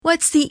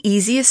What's the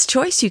easiest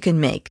choice you can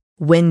make?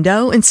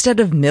 Window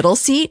instead of middle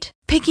seat?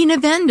 Picking a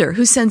vendor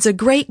who sends a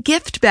great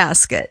gift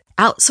basket?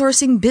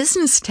 Outsourcing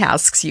business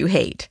tasks you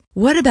hate?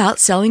 What about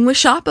selling with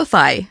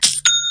Shopify?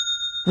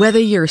 Whether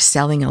you're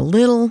selling a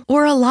little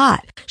or a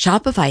lot,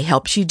 Shopify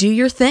helps you do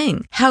your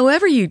thing,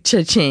 however you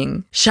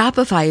cha-ching.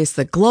 Shopify is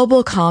the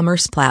global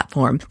commerce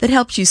platform that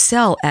helps you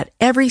sell at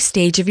every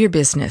stage of your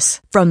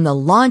business. From the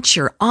launch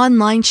your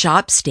online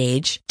shop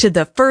stage to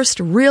the first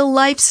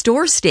real-life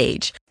store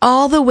stage,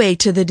 all the way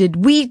to the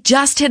did we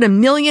just hit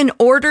 1 million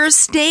orders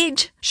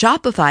stage.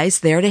 Shopify's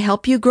there to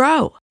help you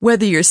grow.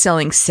 Whether you're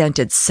selling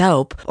scented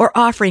soap or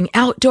offering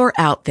outdoor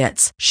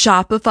outfits,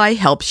 Shopify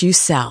helps you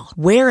sell.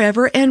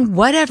 Wherever and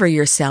whatever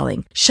you're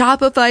selling,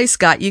 Shopify's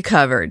got you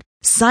covered.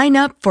 Sign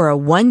up for a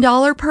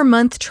 $1 per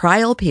month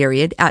trial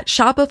period at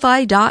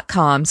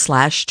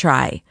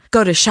shopify.com/try.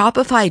 Go to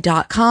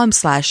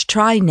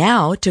shopify.com/try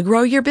now to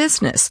grow your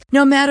business,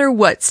 no matter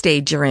what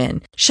stage you're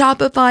in.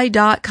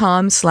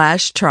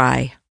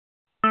 Shopify.com/try.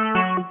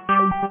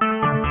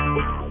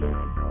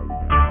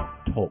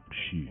 Talk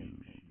shoes.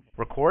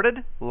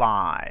 Recorded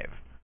live.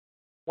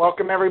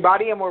 Welcome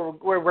everybody, and we're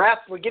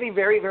getting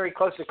very, very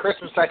close to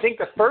Christmas. So I think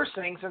the first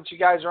thing, since you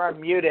guys are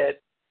unmuted,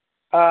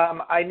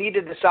 I need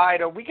to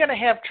decide: are we going to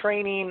have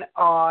training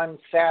on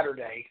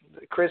Saturday,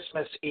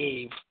 Christmas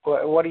Eve?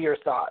 What are your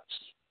thoughts?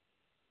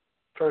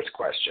 First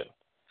question.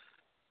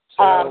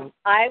 So,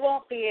 I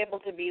won't be able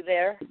to be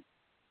there.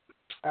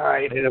 All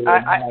right.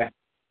 I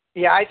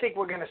think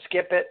we're going to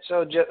skip it.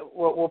 So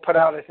we'll put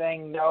out a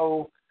thing: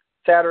 no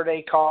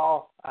Saturday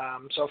call.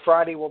 So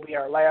Friday will be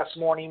our last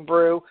morning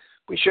brew.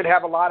 We should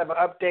have a lot of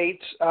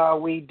updates.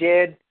 We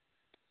did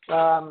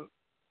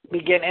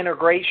begin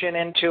integration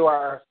into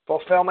our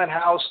fulfillment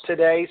house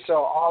today, so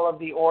all of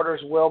the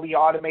orders will be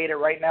automated.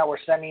 Right now we're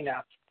sending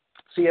a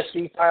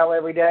CSV file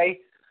every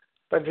day,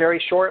 but very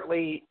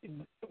shortly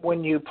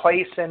when you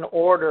place an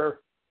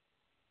order,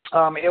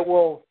 it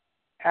will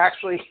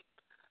actually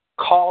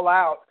call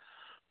out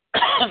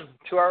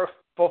to our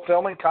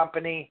fulfillment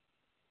company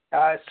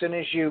as soon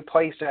as you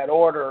place that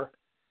order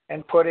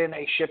and put in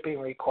a shipping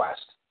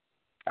request.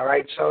 All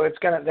right, so we're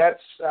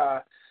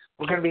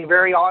going to be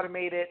very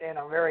automated, and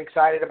I'm very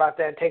excited about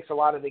that. It takes a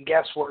lot of the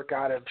guesswork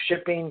out of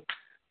shipping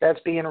that's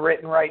being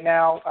written right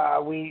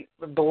now. We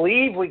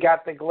believe we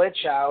got the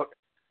glitch out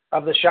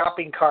of the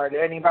shopping cart.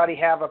 Anybody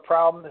have a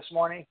problem this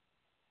morning?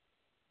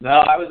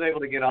 No, I was able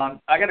to get on.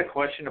 I got a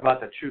question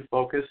about the True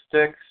Focus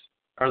sticks.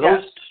 Are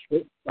those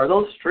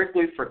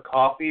strictly for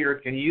coffee, or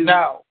can you use?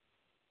 No.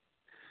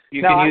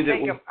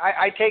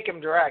 I take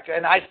them direct,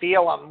 and I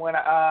feel them when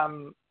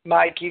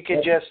Mike. You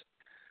can just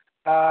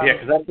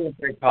because I can't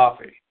drink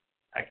coffee.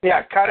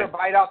 Cut or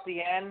bite off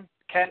the end.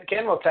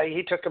 Ken will tell you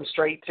he took them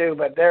straight too,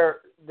 but they're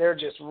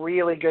just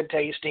really good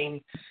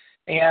tasting,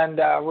 and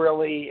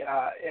really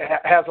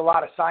has a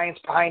lot of science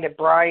behind it.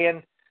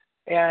 Brian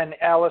and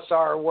Ellis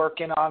are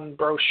working on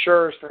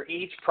brochures for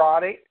each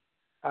product.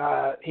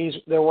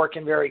 They're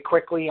working very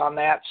quickly on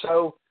that.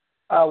 So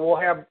we'll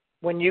have,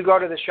 when you go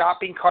to the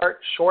shopping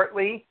cart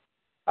shortly,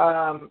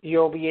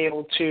 you'll be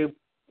able to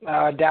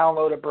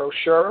download a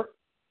brochure.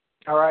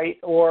 All right,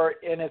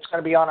 and it's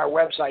going to be on our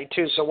website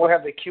too. So we'll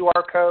have the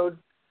QR code.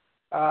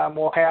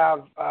 We'll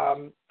have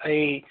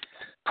a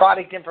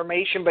product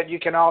information, but you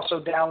can also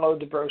download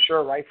the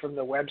brochure right from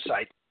the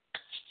website.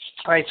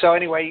 All right. So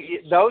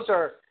anyway, those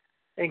are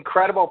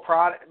incredible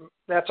product.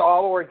 That's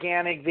all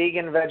organic,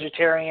 vegan,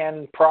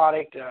 vegetarian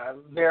product.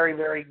 Very,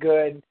 very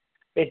good.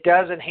 It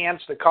does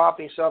enhance the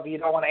coffee. So if you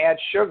don't want to add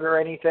sugar or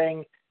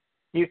anything,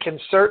 you can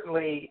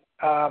certainly.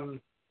 Can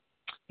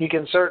you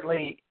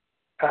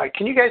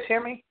guys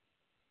hear me?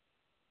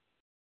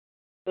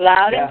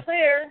 Loud and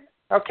clear.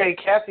 Okay,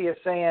 Kathy is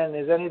saying,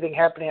 is anything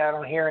happening? I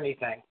don't hear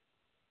anything.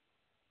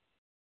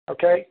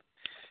 Okay.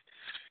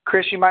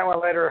 Chris, you might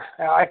want to let her,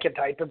 I can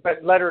type it,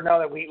 but let her know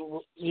that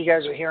you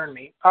guys are hearing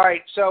me. All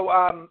right, so,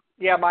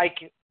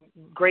 Mike,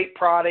 great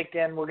product,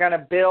 and we're going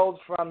to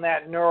build from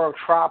that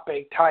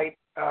neurotropic type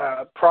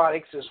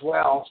products as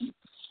well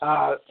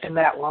in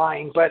that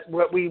line. But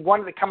we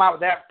wanted to come out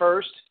with that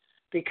first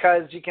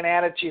because you can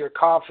add it to your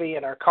coffee,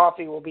 and our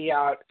coffee will be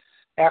out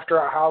after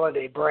our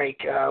holiday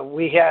break.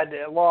 We had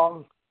a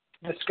long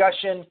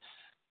discussion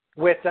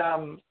with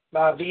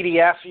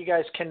VDF. You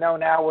guys can know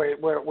now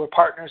we're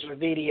partners with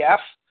VDF.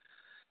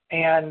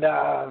 And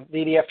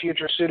VDF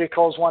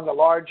Futuraceuticals, one of the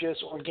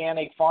largest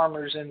organic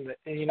farmers in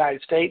the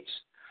United States.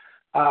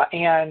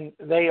 And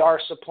they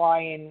are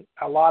supplying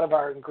a lot of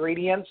our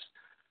ingredients,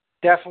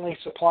 definitely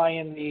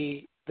supplying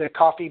the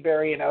coffee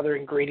berry and other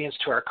ingredients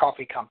to our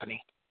coffee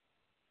company.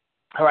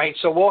 All right,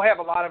 so we'll have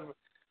a lot of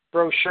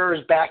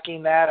brochures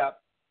backing that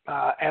up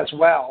as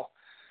well.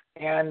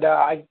 And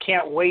I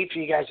can't wait for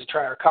you guys to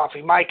try our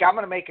coffee. Mike, I'm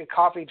going to make a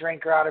coffee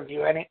drinker out of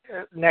you.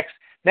 Next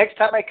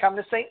time I come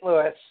to St.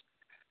 Louis,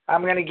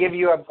 I'm going to give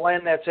you a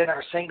blend that's in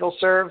our single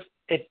serve.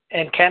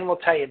 And Ken will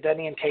tell you, it doesn't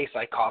even taste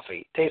like coffee.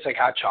 It tastes like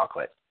hot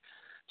chocolate.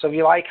 So if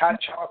you like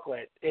hot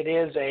chocolate, it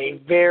is a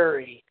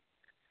very,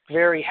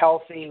 very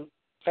healthy,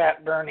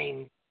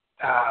 fat-burning,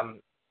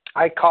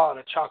 I call it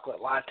a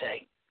chocolate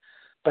latte.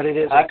 but it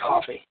is a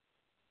coffee.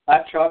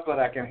 Hot chocolate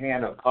I can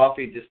handle.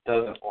 Coffee just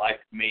doesn't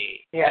like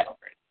me. Yeah.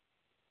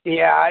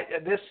 Yeah,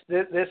 this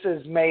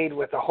is made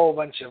with a whole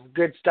bunch of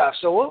good stuff.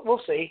 So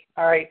we'll see.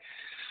 All right.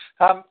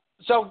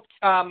 So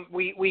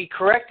we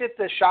corrected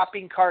the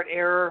shopping cart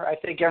error. I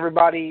think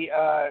everybody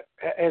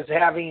is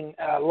having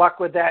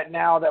luck with that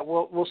now. That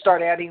we'll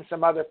start adding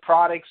some other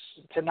products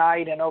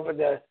tonight and over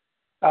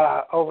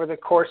the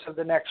course of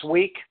the next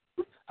week.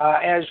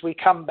 As we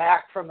come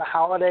back from the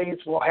holidays,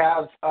 we'll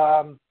have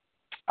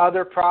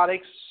other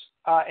products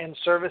and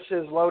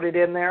services loaded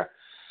in there.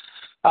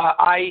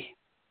 I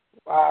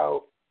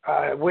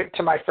went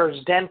to my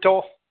first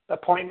dental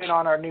appointment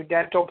on our new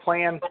dental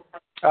plan.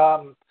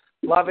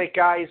 Love it,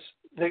 guys.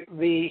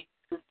 The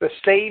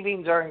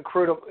savings are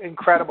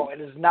incredible. It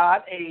is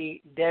not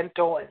a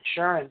dental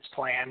insurance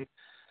plan.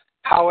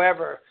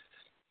 However,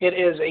 it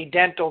is a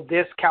dental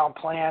discount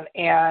plan,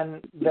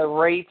 and the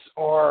rates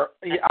are.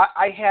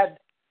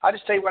 I'll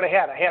just tell you what I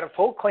had. I had a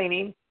full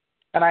cleaning,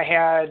 and I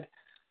had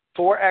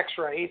 4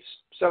 X-rays.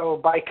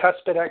 So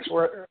bicuspid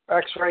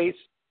X-rays.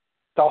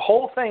 The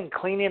whole thing,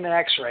 cleaning and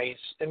X-rays.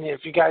 I mean,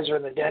 if you guys are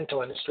in the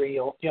dental industry,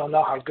 you'll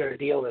know how good a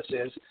deal this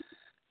is.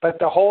 But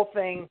the whole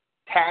thing,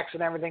 tax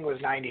and everything, was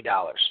 $90,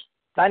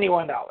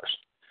 $91.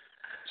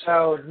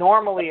 So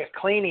normally a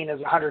cleaning is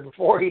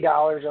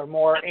 $140 or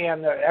more,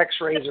 and the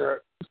X-rays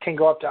can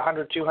go up to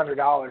 $100,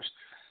 $200.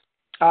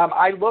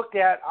 I looked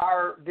at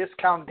our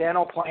discount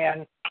dental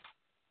plan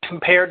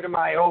compared to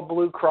my old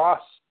Blue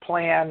Cross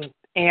plan,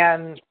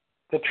 and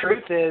the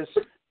truth is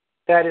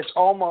that it's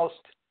almost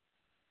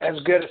as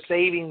good a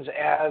savings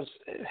as,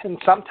 and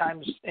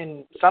sometimes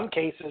in some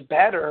cases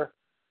better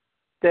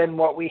than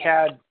what we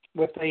had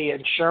with the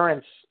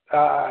insurance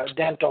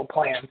dental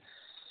plan.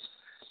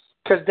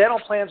 Because dental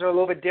plans are a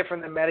little bit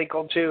different than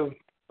medical too.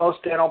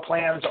 Most dental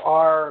plans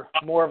are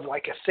more of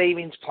like a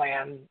savings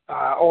plan,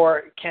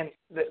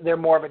 they're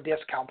more of a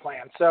discount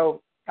plan.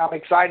 So I'm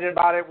excited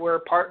about it. We're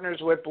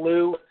partners with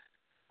Blue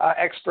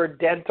Expert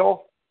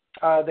Dental.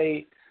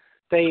 They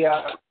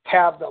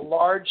have the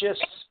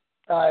largest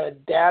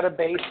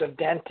database of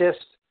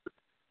dentists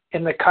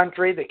in the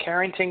country, the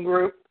Carrington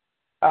Group.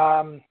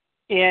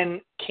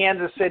 In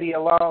Kansas City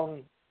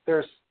alone,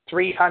 there's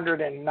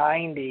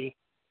 390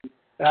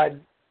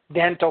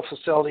 dental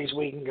facilities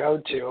we can go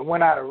to. And we're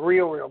not a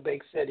real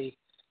big city,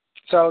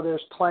 so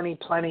there's plenty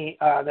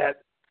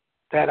that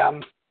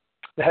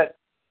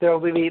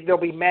there'll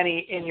be many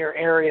in your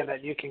area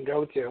that you can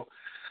go to.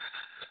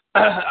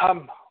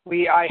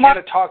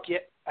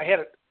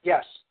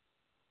 Yes.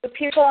 The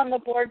people on the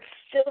board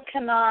still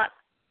cannot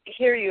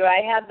hear you.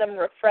 I had them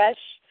refresh.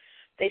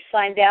 They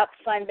signed out,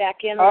 signed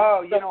back in.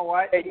 Oh, you know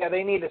what? Yeah,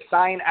 they need to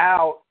sign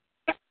out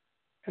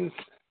and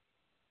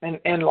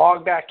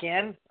log back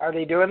in. Are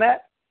they doing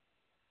that?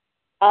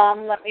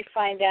 Let me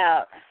find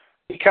out.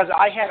 Because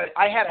I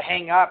had to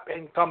hang up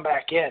and come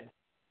back in.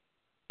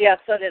 Yeah,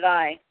 so did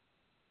I.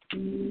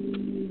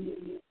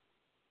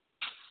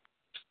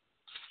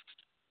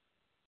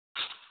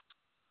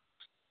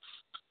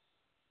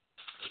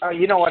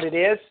 You know what it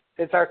is?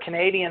 It's our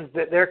Canadians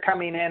that they're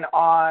coming in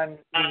on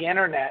the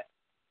internet.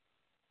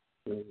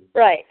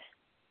 Right.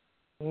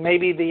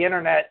 Maybe the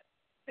internet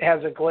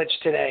has a glitch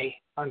today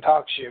on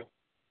TalkShoe.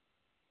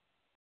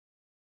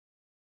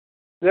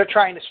 They're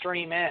trying to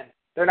stream in.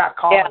 They're not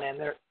calling in.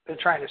 They're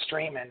trying to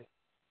stream in.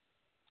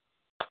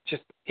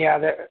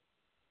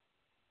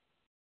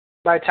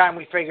 By the time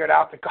we figure it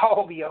out, the call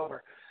will be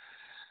over.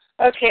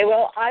 Okay.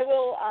 Well, I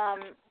will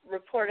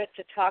report it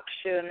to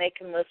TalkShoe, and they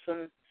can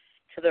listen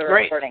to the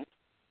recording.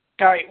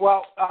 All right.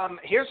 Well,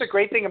 here's the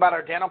great thing about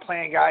our dental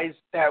plan, guys,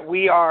 that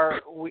we are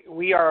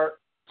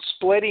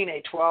splitting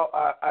a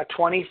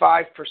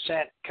 25%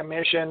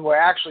 commission. We're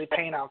actually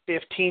paying out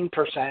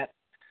 15%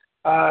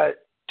 to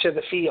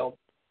the field.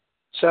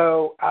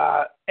 So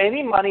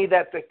any money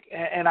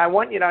and I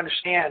want you to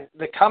understand,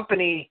 the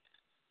company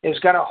is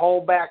going to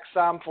hold back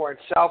some for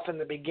itself in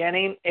the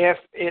beginning. If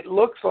it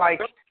looks like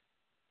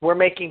we're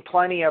making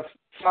plenty of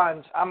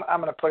funds, I'm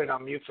going to put it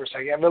on mute for a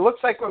second. If it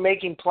looks like we're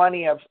making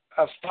plenty of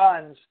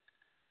funds,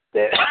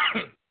 that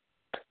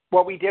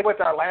what we did with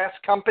our last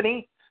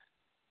company,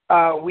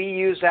 we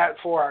use that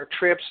for our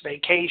trips,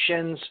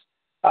 vacations.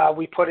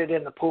 We put it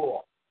in the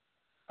pool.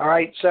 All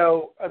right.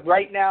 So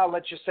right now,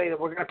 let's just say that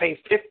we're going to pay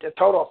a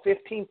total of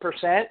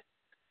 15%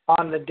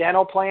 on the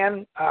dental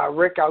plan.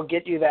 Rick, I'll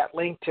get you that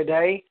link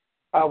today.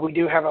 We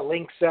do have a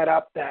link set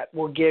up that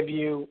will give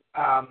you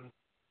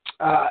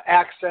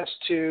access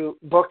to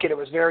book it. It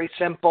was very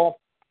simple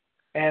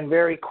and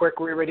very quick.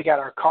 We already got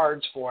our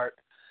cards for it.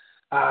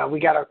 We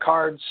got our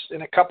cards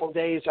in a couple of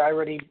days. I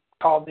already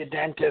called the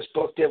dentist,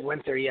 booked it,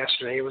 went there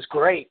yesterday. It was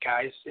great,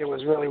 guys. It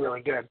was really,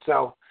 really good.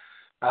 So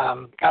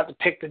got to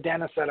pick the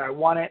dentist that I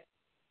wanted,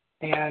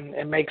 and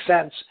it makes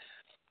sense.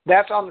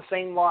 That's on the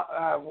same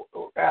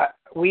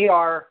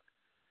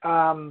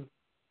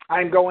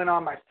I'm going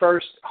on my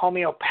first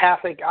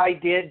homeopathic. I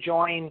did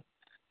join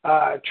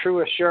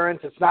True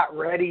Assurance. It's not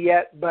ready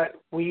yet, but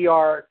we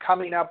are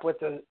coming up with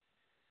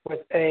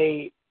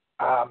a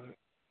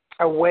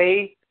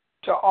way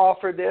to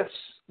offer this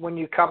when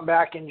you come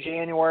back in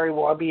January.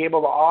 We'll be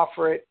able to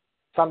offer it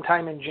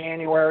sometime in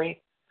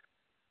January.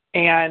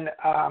 And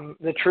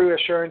the True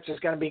Assurance is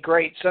going to be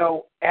great.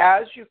 So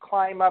as you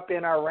climb up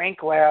in our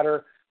rank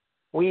ladder,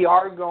 we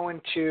are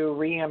going to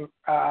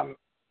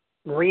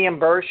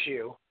reimburse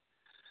you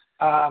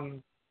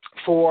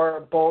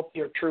for both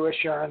your True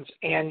Assurance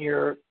and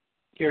your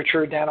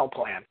True Dental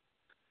plan.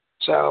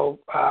 So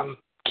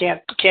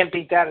can't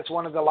beat that. It's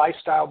one of the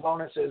lifestyle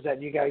bonuses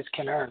that you guys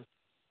can earn.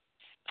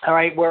 All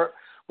right, we're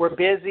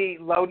busy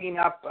loading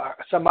up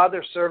some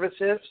other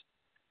services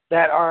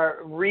that are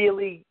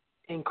really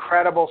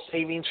incredible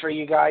savings for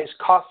you guys,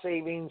 cost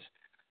savings,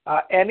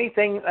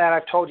 anything that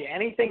I've told you,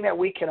 anything that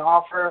we can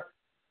offer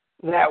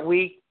that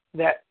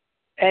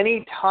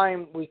any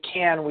time we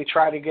can, we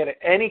try to get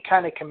any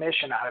kind of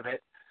commission out of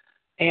it.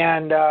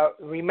 And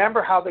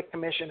remember how the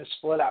commission is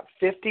split up.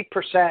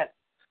 50%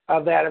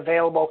 of that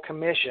available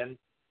commission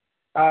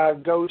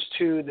goes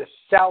to the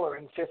seller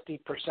and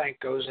 50%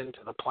 goes into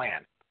the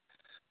plan.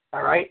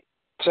 All right.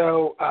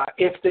 So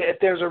if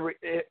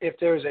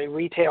there's a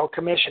retail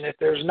commission, if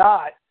there's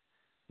not,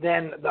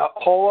 then the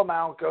whole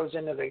amount goes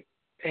into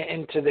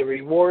the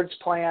rewards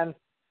plan,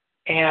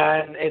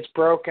 and it's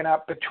broken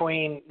up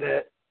between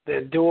the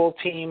dual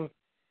team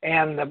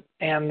and the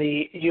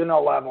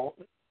level,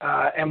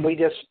 and we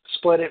just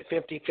split it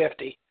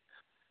 50-50.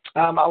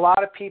 A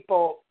lot of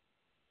people,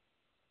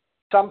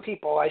 some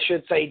people I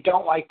should say,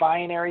 don't like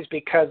binaries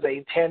because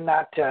they tend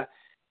not to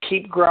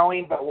keep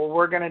growing. But what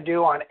we're going to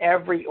do on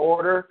every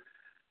order,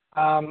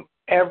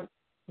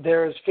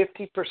 there's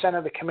 50%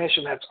 of the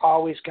commission that's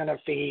always going to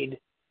feed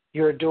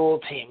your dual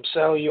team.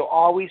 So you'll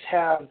always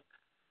have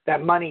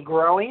that money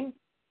growing,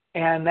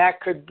 and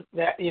that could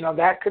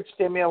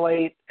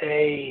stimulate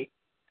a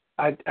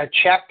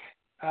check,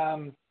 a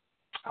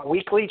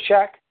weekly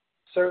check.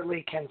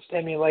 Certainly can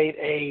stimulate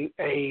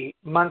a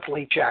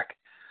monthly check.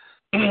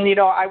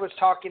 I was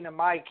talking to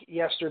Mike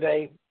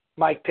yesterday,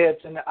 Mike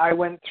Pitts, and I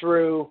went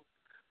through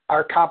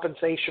our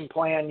compensation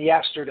plan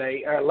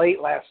yesterday, or late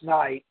last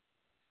night,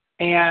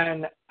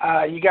 and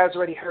you guys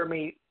already heard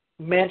me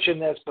mention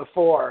this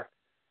before,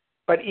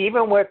 but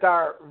even with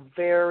our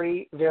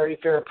very, very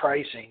fair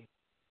pricing,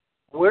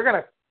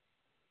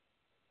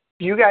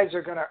 you guys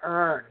are going to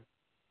earn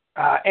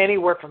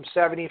anywhere from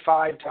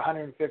 75 to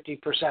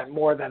 150%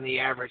 more than the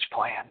average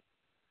plan.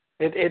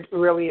 It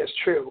really is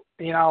true,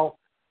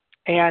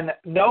 and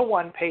no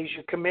one pays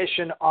you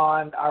commission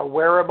on our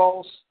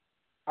wearables,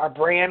 our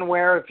brand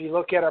wear. If you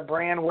look at our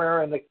brand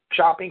wear in the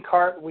shopping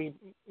cart, we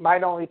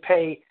might only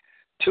pay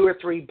 $2 or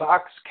 $3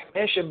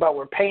 commission, but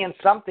we're paying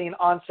something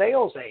on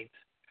sales aids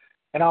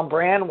and on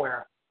brand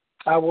wear.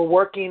 We're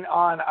working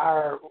on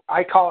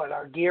I call it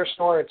our gear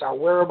store. It's our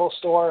wearable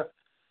store.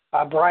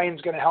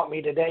 Brian's going to help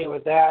me today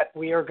with that.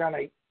 We are going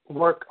to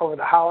work over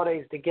the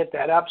holidays to get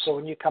that up, so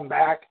when you come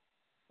back,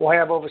 we'll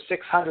have over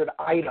 600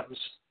 items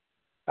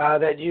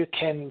that you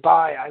can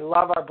buy. I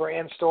love our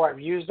brand store. I've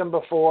used them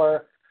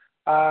before.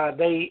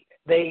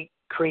 They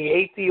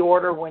create the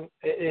order when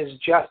it is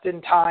just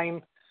in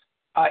time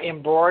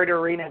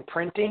embroidering and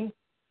printing.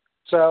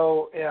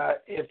 So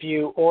if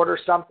you order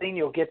something,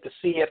 you'll get to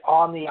see it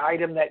on the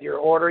item that you're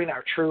ordering,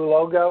 our True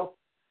logo.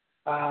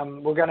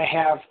 We're going to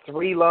have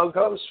 3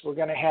 logos. We're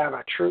going to have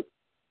a True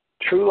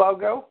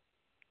logo.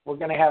 We're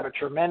going to have a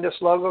Tremendous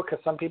logo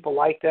because some people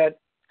like that.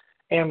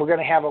 And we're going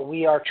to have a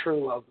We Are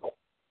True logo.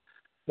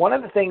 One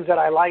of the things that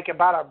I like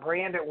about our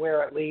branded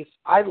wear, at least,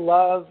 I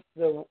love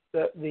the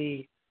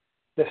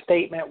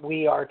statement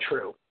 "We Are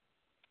True,"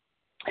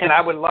 and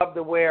I would love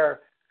to wear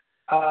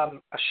a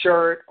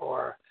shirt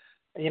or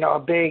a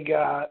big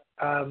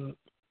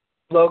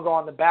logo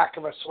on the back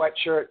of a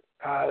sweatshirt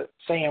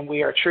saying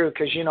 "We Are True,"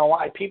 because you know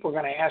why? People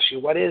are going to ask you,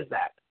 "What is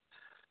that?"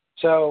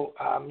 So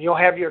you'll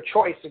have your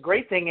choice. The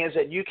great thing is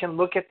that you can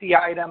look at the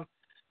item,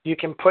 you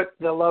can put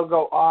the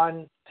logo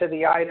on to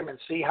the item and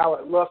see how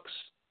it looks,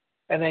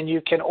 and then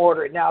you can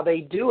order it. Now,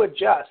 they do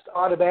adjust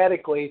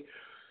automatically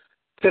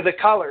to the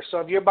color. So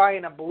if you're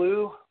buying a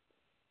blue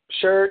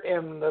shirt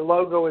and the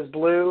logo is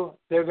blue,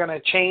 they're going to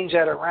change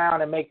that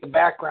around and make the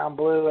background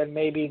blue and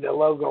maybe the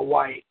logo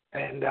white.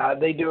 And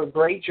they do a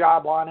great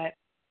job on it.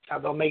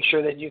 They'll make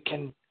sure that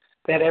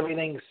that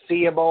everything's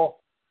seeable,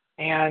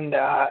 and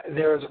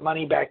there's a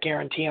money-back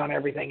guarantee on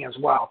everything as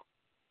well.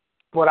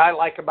 What I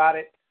like about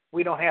it,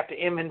 we don't have to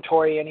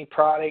inventory any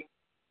product.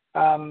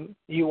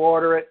 You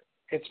order it,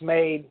 it's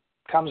made,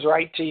 comes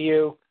right to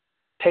you,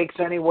 takes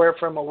anywhere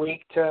from a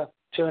week to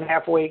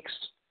 2.5 weeks.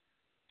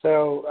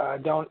 So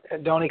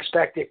don't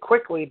expect it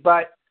quickly,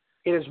 but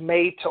it is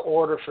made to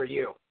order for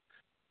you.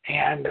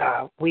 And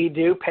we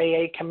do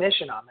pay a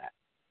commission on that.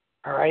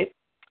 All right?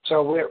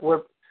 So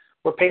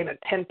we're paying a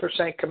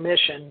 10%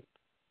 commission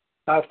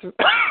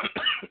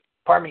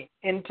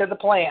into the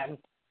plan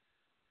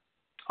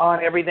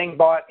on everything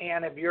bought,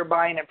 and if you're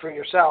buying it for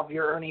yourself,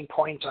 you're earning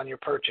points on your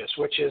purchase,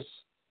 which is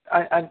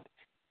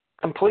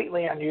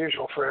completely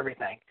unusual for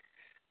everything.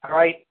 All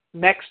right.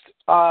 Next,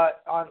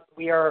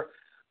 we are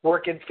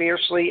working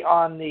fiercely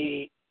on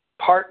the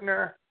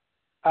partner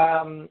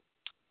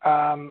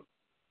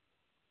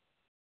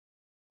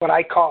what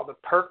I call the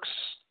perks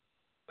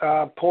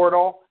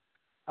portal.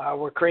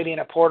 We're creating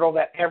a portal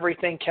that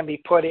everything can be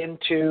put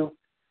into,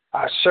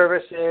 our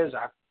services,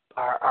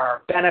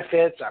 our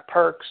benefits, our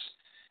perks,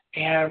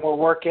 and we're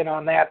working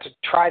on that to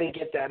try to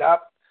get that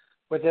up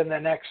within the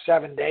next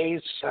 7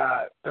 days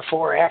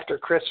before or after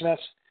Christmas.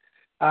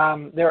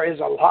 There is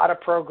a lot of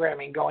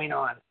programming going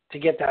on to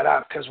get that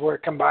up because we're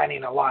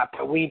combining a lot,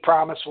 but we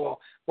promise we'll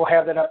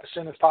have that up as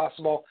soon as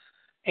possible,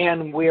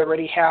 and we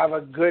already have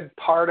a good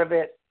part of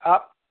it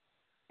up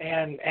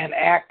and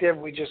active.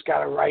 We just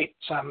got to write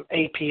some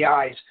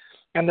APIs.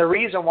 And the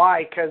reason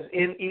why, because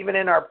even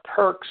in our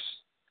perks,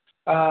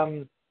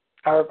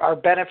 our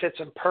benefits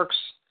and perks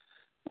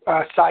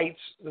sites,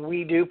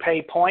 we do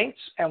pay points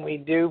and we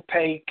do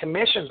pay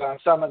commissions on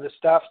some of the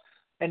stuff.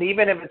 And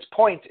even if it's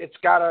points, it's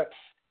got to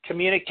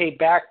communicate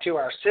back to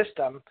our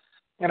system,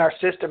 and our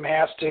system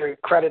has to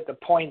credit the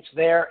points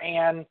there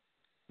and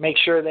make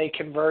sure they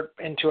convert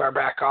into our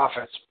back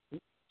office.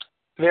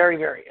 Very,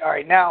 very. All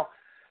right. Now,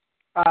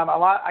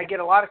 I get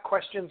a lot of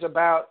questions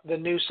about the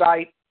new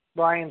site.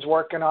 Brian's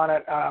working on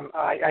it.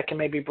 I can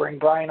maybe bring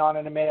Brian on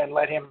in a minute and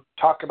let him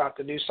talk about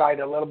the new site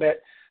a little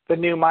bit. The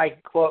new my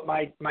global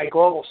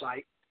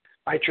site,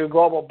 My True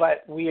Global.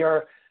 But we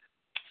are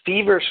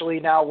feverishly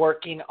now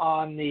working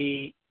on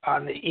the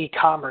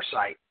e-commerce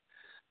site.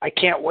 I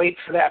can't wait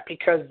for that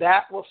because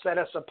that will set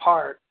us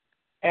apart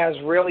as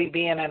really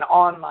being an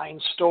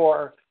online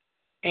store.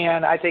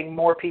 And I think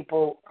more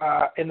people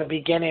in the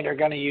beginning are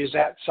going to use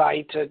that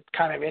site to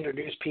kind of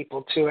introduce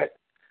people to it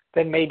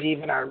than maybe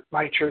even our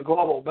My True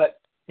Global. But,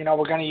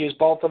 we're going to use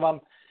both of them.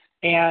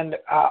 And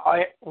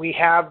I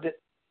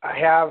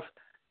have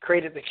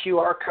created the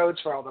QR codes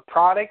for all the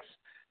products.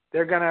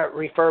 They're going to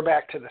refer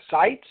back to the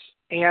sites,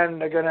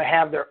 and they're going to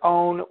have their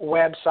own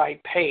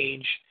website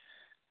page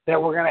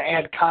that we're going to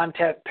add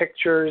content,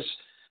 pictures,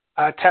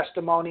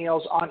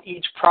 testimonials on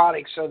each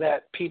product so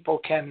that people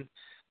can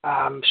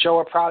show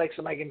a product.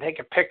 Somebody can take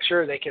a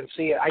picture. They can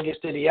see it. I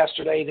just did it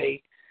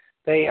yesterday.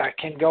 They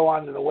can go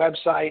onto the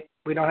website.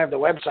 We don't have the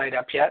website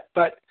up yet,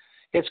 but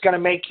it's going to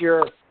make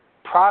your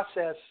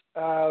process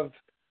of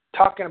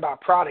talking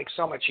about products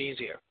so much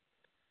easier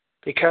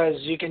because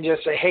you can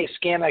just say, hey,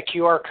 scan that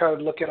QR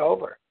code, look it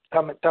over.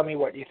 Tell me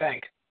what you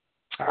think.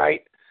 All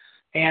right.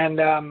 And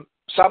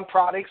some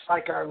products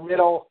like our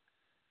little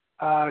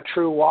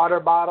True water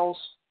bottles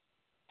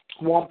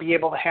won't be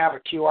able to have a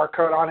QR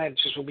code on it.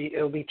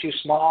 It'll be too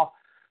small.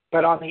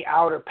 But on the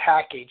outer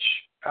package,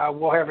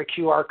 we'll have a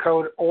QR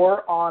code,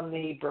 or on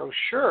the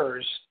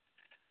brochures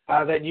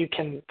that you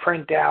can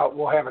print out,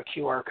 we'll have a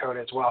QR code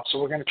as well.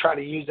 So we're going to try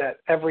to use that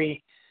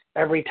every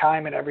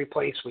time and every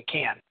place we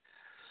can.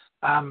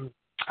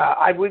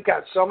 We've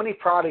got so many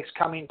products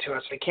coming to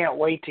us. I can't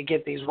wait to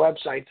get these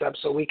websites up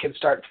so we can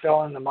start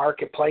filling the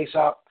marketplace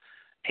up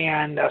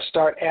and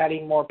start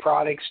adding more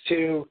products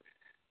to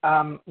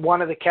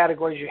one of the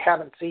categories you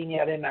haven't seen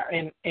yet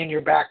in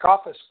your back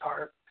office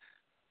part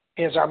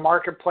is our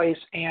marketplace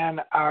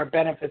and our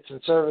benefits and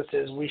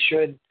services. We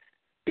should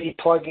be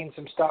plugging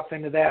some stuff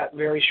into that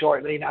very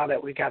shortly now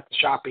that we got the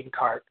shopping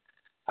cart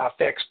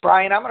fixed.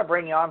 Brian, I'm going to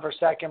bring you on for a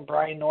second,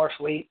 Brian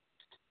Norfleet,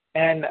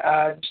 and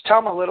just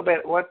tell them a little bit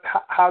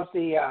how's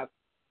the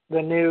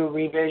new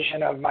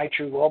revision of My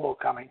True Global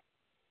coming.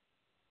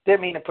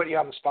 Didn't mean to put you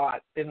on the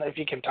spot. If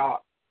you can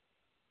talk.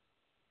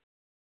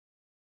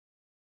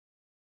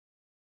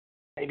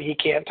 Maybe he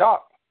can't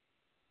talk.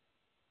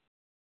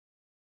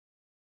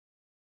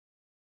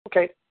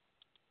 Okay.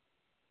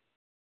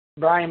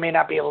 Brian may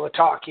not be able to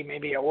talk. He may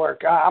be at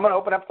work. I'm going to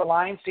open up the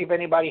line, see if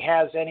anybody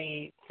has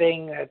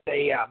anything that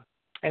they,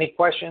 any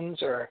questions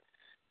or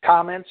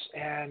comments,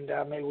 and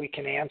maybe we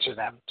can answer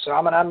them. So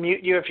I'm going to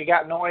unmute you. If you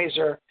got noise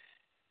or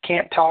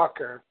can't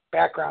talk or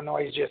background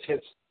noise, just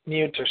hit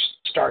mute or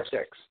star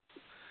 6.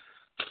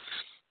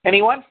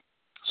 Anyone?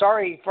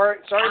 Sorry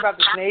about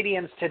the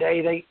Canadians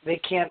today.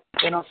 They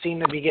don't seem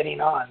to be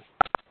getting on.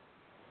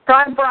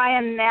 Try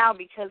Brian now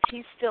because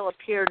he still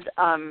appeared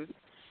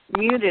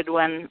muted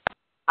when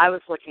I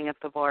was looking at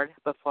the board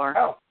before.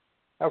 Oh,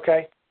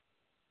 okay.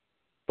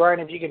 Brian,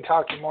 if you can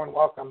talk, you're more than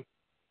welcome.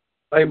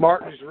 Hey,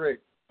 Mark, this is Rick.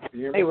 Can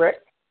you hear me?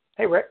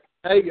 Hey, Rick.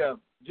 Hey,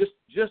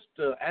 just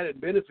added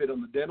benefit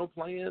on the dental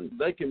plan.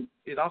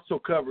 It also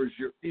covers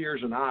your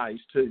ears and eyes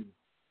too.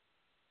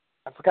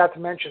 I forgot to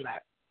mention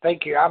that.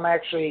 Thank you. I'm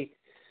actually,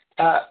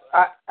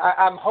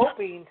 I'm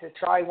hoping to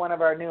try one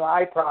of our new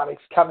eye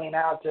products coming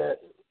out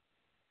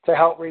to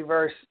help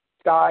reverse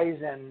size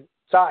and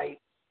sight.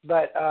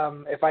 But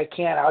if I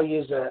can, I'll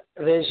use a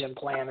vision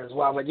plan as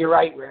well. But you're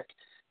right, Rick.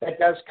 That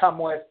does come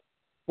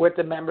with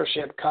the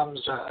membership comes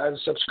a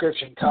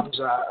subscription, comes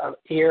a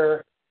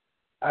ear,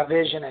 a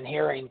vision, and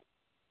hearing.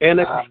 And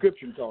a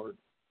prescription card.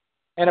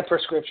 And a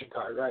prescription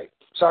card, right.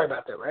 Sorry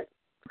about that, Rick.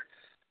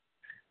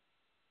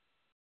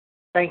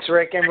 Thanks,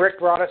 Rick. And Rick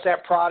brought us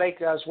that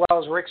product as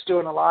well as Rick's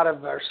doing a lot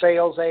of our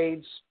sales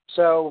aids.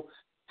 So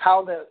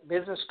how the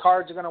business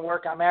cards are going to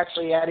work, I'm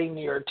actually adding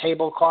your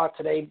tablecloth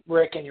today,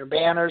 Rick, and your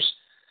banners.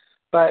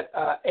 But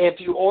if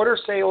you order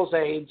sales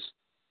aids,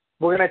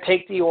 we're going to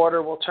take the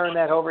order. We'll turn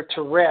that over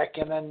to Rick,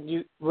 and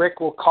then Rick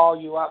will call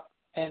you up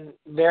and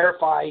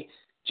verify.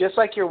 Just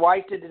like your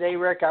wife did today,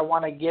 Rick, I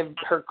want to give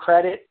her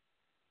credit.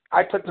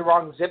 I put the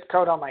wrong zip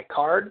code on my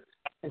card,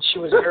 and she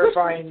was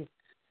verifying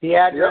the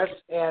address,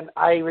 and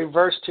I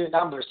reversed 2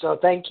 numbers. So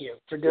thank you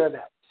for doing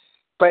that.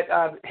 But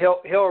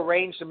he'll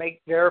arrange to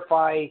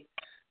verify,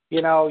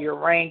 your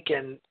rank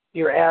and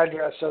your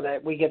address so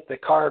that we get the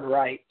card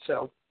right.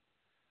 So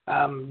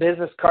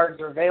business cards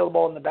are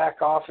available in the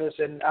back office,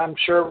 and I'm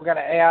sure we're going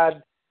to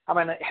add. I'm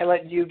going to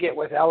let you get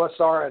with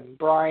Elisar and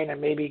Brian and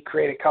maybe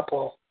create a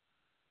couple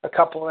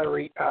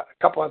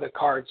other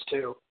cards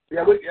too.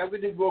 Yeah, we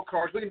need more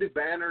cards. We can do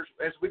banners.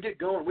 As we get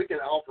going, we can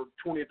offer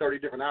 20 or 30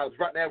 different items.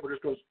 Right now, we're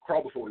just going to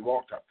crawl before we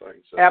walk type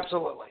thing. So.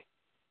 Absolutely.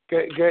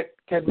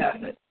 Good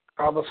method.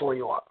 Crawl before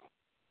you walk.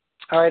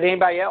 All right,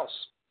 anybody else?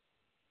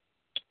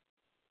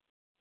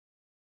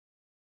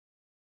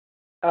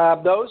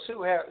 Those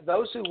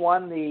who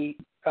won the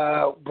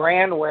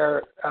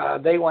brandware,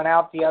 they went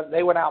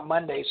out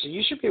Monday, so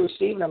you should be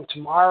receiving them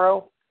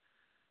tomorrow,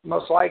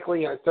 most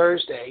likely, or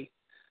Thursday.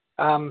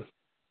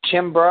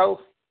 Jim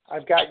Bro,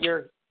 I've got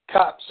your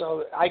cup,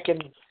 so I can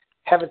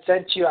have it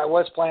sent to you. I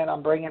was planning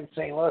on bringing it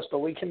to St. Louis, but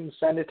we can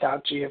send it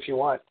out to you if you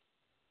want.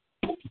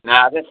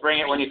 Nah, just bring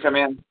it when you come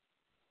in.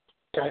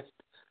 Okay.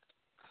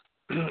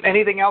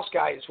 Anything else,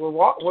 guys? We're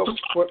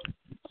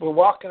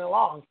walking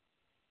along.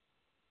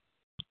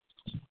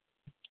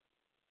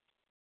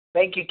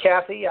 Thank you,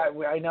 Kathy.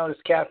 I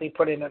noticed Kathy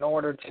put in an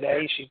order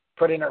today. She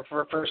put in her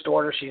first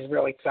order. She's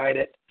really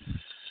excited.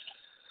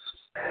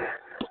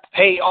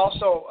 Hey,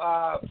 also,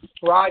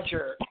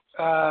 Roger,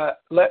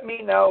 let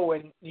me know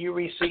when you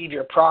receive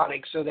your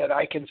product so that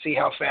I can see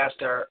how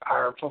fast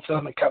our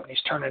fulfillment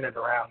company's turning it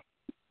around.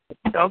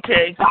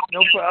 Okay,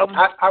 no problem.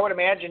 I would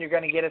imagine you're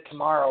going to get it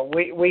tomorrow.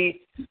 We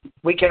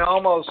can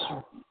almost,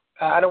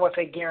 I don't want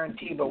to say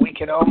guarantee, but we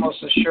can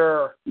almost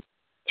assure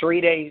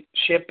 3-day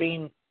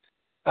shipping,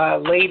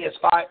 latest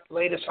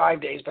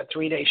 5 days, but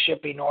 3-day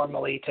shipping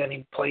normally to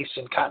any place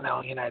in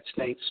continental United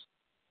States.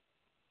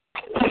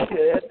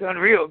 Okay, that's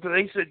unreal, because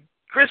they said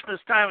Christmas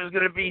time is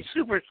going to be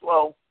super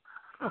slow.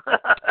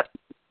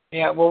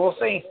 Yeah, well, we'll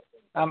see.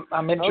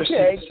 I'm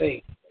interested to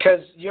see,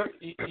 because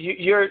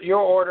your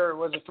order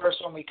was the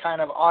first one we kind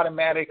of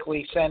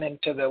automatically sent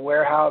into the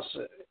warehouse.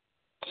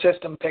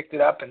 System picked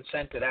it up and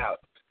sent it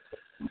out.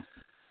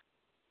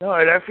 All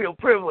right, I feel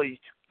privileged.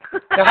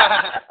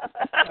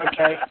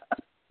 Okay.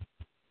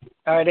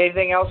 All right.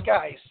 Anything else,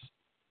 guys?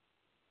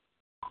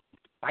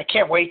 I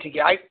can't wait to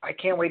get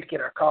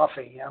our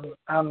coffee.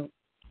 I'm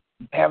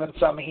having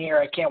some here.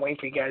 I can't wait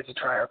for you guys to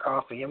try our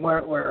coffee, and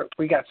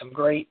we got some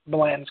great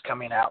blends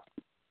coming out.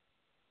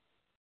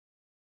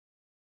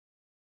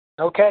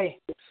 Okay.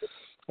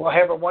 We'll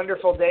have a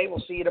wonderful day.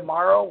 We'll see you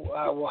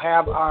tomorrow. We'll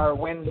have our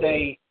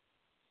Wednesday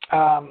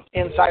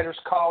Insiders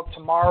call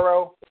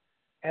tomorrow,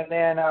 and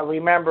then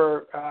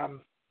remember,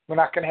 we're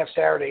not going to have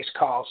Saturday's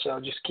call, so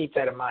just keep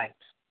that in mind.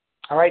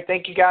 All right.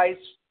 Thank you, guys.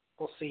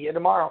 We'll see you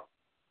tomorrow.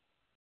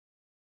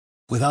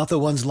 Without the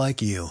ones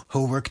like you,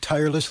 who work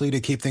tirelessly to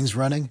keep things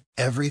running,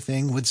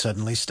 everything would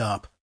suddenly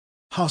stop.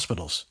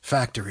 Hospitals,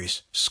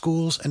 factories,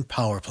 schools, and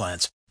power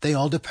plants, they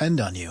all depend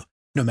on you.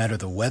 No matter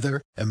the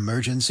weather,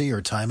 emergency,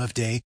 or time of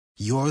day,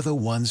 you're the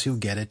ones who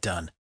get it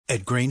done.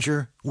 At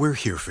Grainger, we're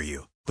here for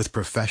you with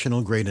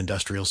professional-grade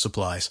industrial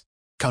supplies.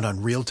 Count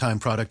on real-time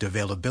product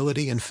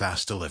availability and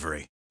fast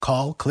delivery.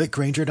 Call, click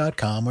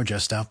Grainger.com, or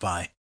just stop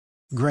by.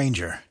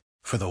 Grainger,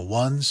 for the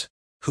ones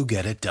who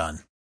get it done.